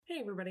Hey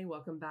everybody,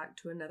 welcome back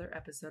to another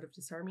episode of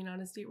Disarming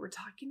Honesty. We're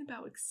talking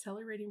about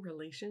accelerating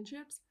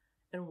relationships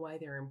and why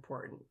they're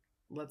important.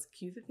 Let's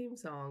cue the theme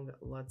song.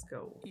 Let's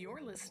go.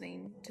 You're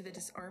listening to the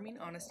Disarming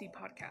Honesty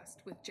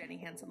podcast with Jenny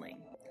Hansen-Lang.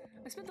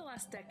 I spent the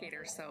last decade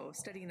or so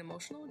studying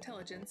emotional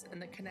intelligence and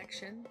the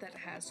connection that it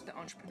has to the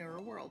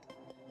entrepreneurial world.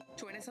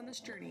 Join us on this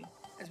journey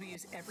as we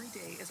use every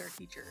day as our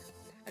teacher,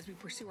 as we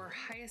pursue our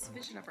highest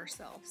vision of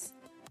ourselves.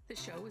 The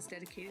show is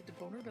dedicated to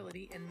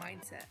vulnerability and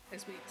mindset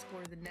as we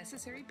explore the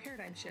necessary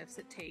paradigm shifts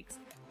it takes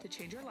to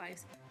change our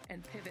lives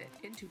and pivot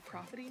into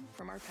profiting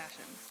from our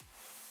passions.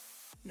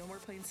 No more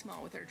playing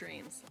small with our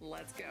dreams.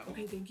 Let's go.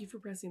 Okay, thank you for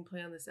pressing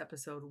play on this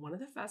episode. One of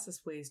the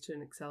fastest ways to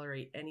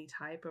accelerate any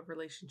type of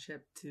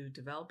relationship, to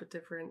develop a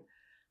different,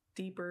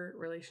 deeper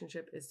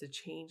relationship, is to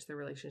change the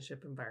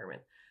relationship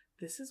environment.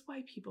 This is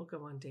why people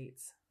go on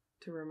dates,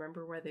 to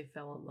remember why they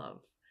fell in love.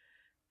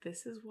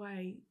 This is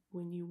why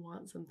when you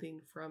want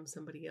something from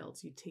somebody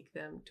else, you take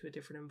them to a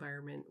different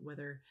environment,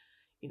 whether,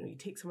 you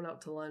take someone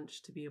out to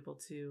lunch to be able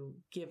to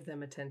give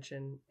them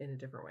attention in a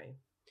different way.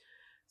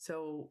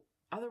 So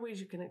other ways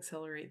you can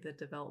accelerate the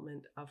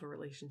development of a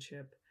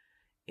relationship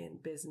in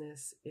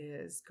business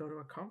is go to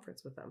a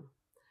conference with them,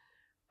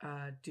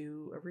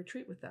 do a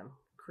retreat with them,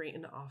 create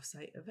an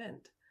offsite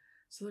event.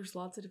 So there's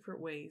lots of different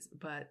ways,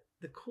 but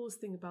the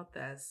coolest thing about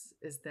this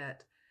is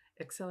that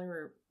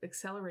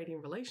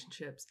accelerating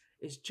relationships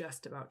is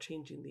just about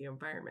changing the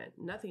environment.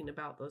 Nothing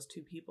about those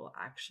two people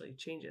actually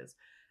changes.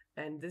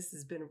 And this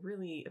has been a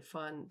really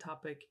fun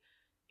topic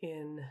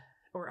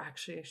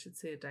I should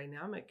say a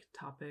dynamic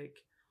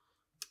topic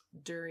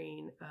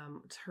during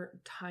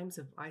times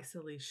of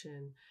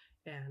isolation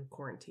and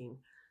quarantine.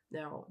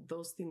 Now,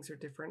 those things are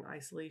different.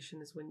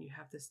 Isolation is when you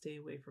have to stay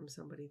away from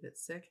somebody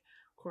that's sick.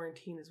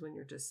 Quarantine is when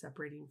you're just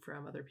separating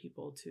from other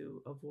people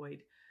to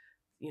avoid,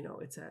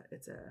 it's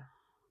a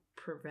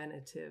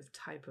preventative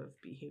type of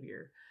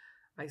behavior.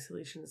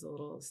 Isolation is a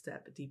little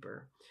step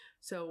deeper.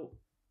 So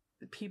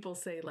people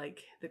say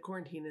the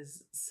quarantine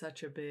is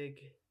such a big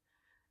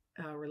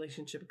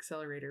relationship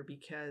accelerator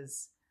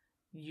because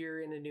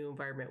you're in a new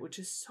environment, which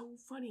is so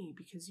funny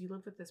because you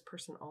live with this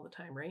person all the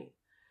time, right?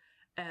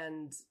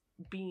 And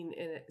being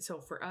in it. So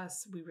for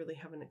us, we really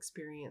haven't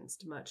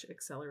experienced much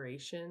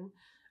acceleration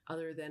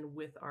other than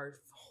with our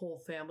whole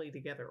family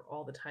together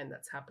all the time.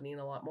 That's happening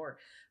a lot more.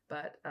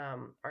 But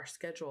our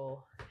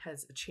schedule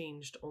has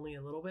changed only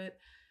a little bit.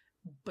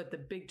 But the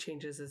big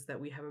changes is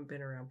that we haven't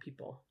been around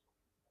people.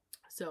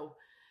 So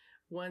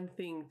one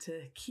thing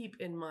to keep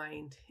in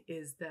mind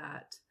is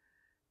that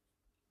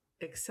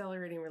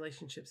accelerating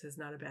relationships is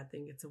not a bad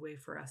thing. It's a way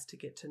for us to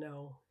get to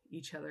know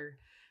each other.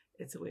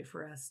 It's a way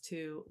for us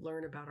to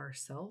learn about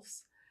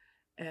ourselves.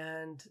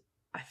 And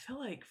I feel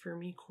like for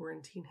me,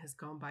 quarantine has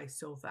gone by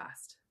so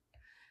fast.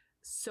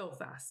 So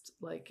fast.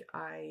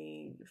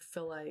 I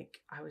feel like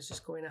I was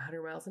just going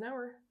 100 miles an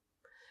hour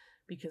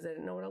because I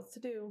didn't know what else to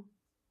do.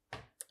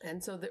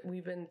 And so that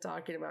we've been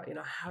talking about,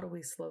 how do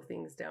we slow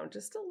things down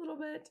just a little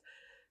bit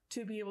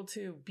to be able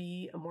to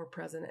be more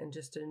present and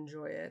just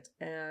enjoy it.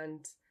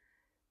 And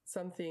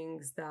some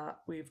things that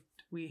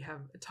we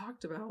have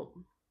talked about,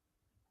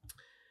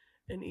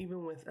 and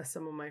even with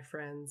some of my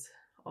friends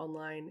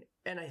online,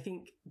 and I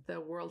think the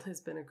world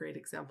has been a great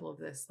example of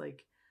this.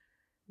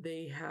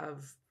 They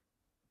have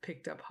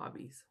picked up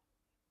hobbies.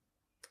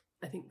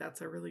 I think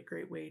that's a really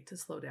great way to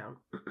slow down.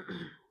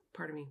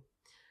 Pardon me.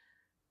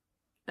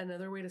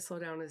 Another way to slow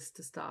down is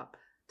to stop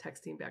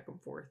texting back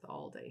and forth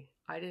all day.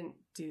 I didn't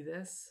do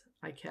this.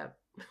 I kept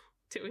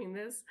doing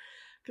this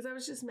because I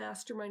was just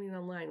masterminding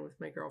online with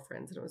my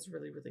girlfriends, and it was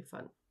really, really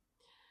fun.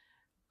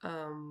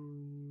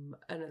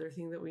 Another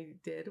thing that we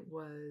did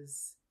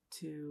was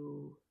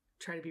to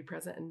try to be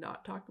present and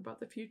not talk about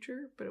the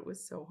future, but it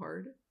was so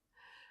hard.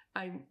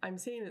 I'm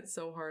saying it's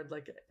so hard,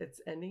 like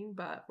it's ending,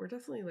 but we're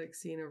definitely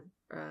seeing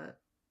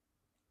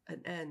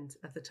an end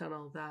at the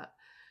tunnel, that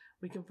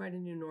we can find a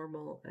new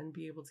normal and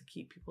be able to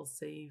keep people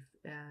safe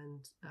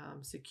and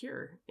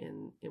secure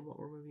in what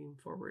we're moving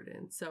forward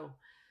in. So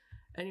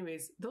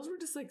anyways, those were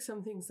just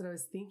some things that I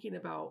was thinking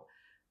about,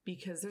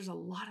 because there's a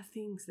lot of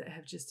things that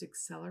have just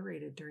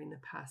accelerated during the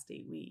past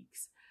 8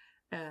 weeks.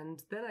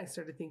 And then I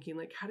started thinking,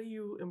 how do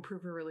you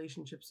improve your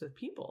relationships with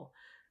people?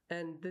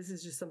 And this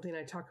is just something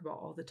I talk about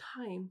all the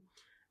time.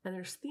 And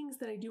there's things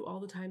that I do all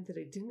the time that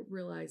I didn't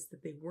realize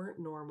that they weren't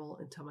normal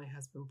until my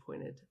husband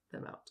pointed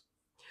them out.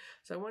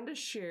 So I wanted to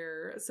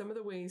share some of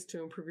the ways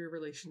to improve your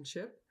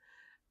relationship.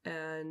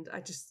 And I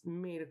just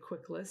made a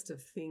quick list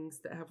of things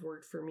that have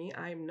worked for me.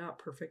 I'm not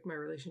perfect. My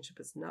relationship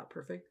is not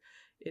perfect.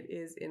 It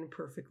is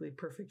imperfectly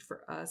perfect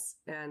for us.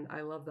 And I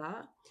love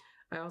that.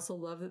 I also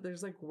love that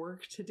there's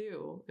work to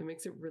do. It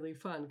makes it really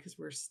fun because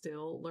we're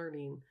still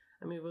learning.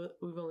 I mean,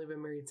 we've only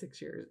been married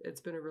 6 years. It's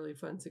been a really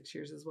fun 6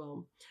 years as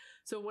well.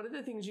 So one of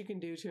the things you can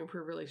do to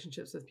improve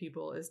relationships with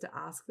people is to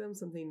ask them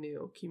something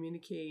new,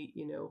 communicate,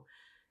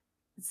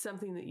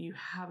 something that you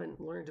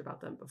haven't learned about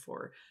them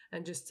before.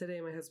 And just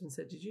today, my husband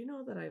said, "Did you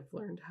know that I've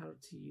learned how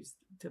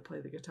to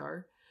play the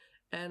guitar?"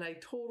 And I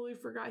totally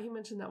forgot he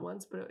mentioned that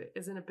once, but it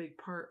isn't a big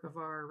part of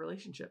our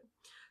relationship.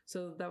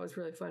 So that was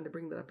really fun to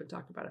bring that up and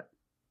talk about it.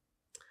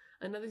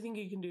 Another thing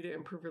you can do to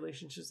improve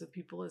relationships with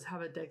people is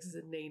have a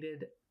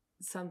designated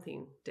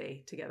something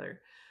day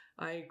together.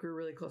 I grew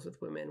really close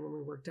with women when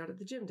we worked out at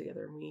the gym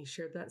together, and we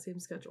shared that same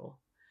schedule.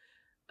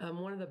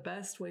 One of the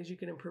best ways you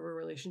can improve a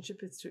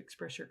relationship is to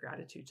express your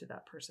gratitude to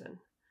that person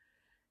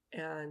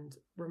and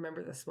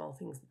remember the small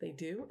things that they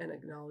do and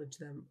acknowledge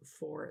them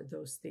for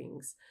those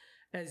things.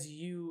 As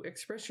you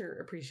express your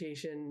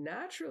appreciation,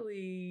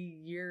 naturally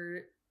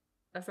your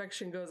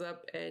affection goes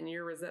up and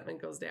your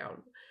resentment goes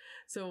down.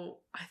 So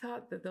I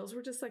thought that those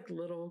were just like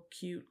little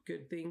cute,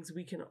 good things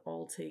we can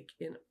all take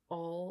in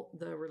all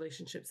the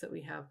relationships that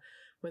we have,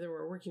 whether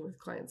we're working with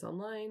clients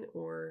online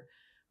or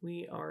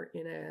we are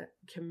in a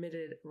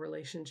committed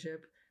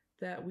relationship,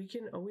 that we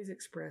can always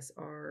express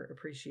our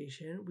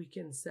appreciation. We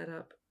can set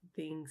up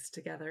things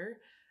together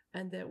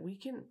and that we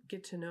can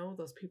get to know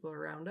those people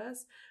around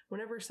us.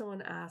 Whenever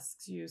someone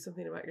asks you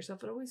something about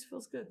yourself, it always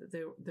feels good that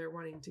they're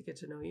wanting to get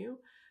to know you.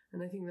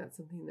 And I think that's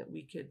something that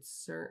we could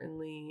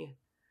certainly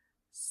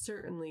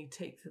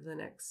take to the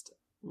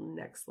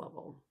next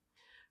level.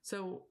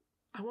 So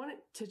I wanted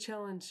to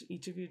challenge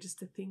each of you just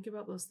to think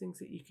about those things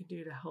that you can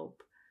do to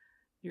help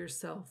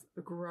yourself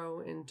grow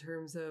in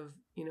terms of,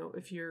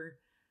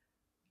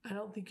 I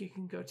don't think you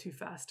can go too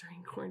fast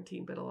during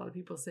quarantine, but a lot of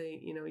people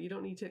say, you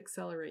don't need to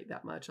accelerate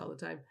that much all the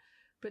time,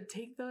 but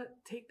take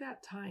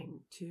that time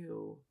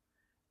to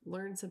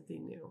learn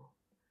something new,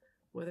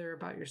 whether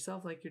about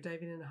yourself, like you're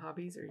diving into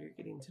hobbies, or you're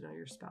getting to know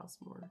your spouse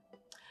more.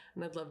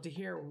 And I'd love to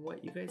hear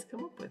what you guys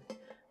come up with.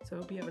 So I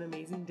hope you have an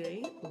amazing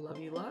day.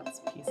 Love you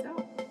lots. Peace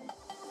out.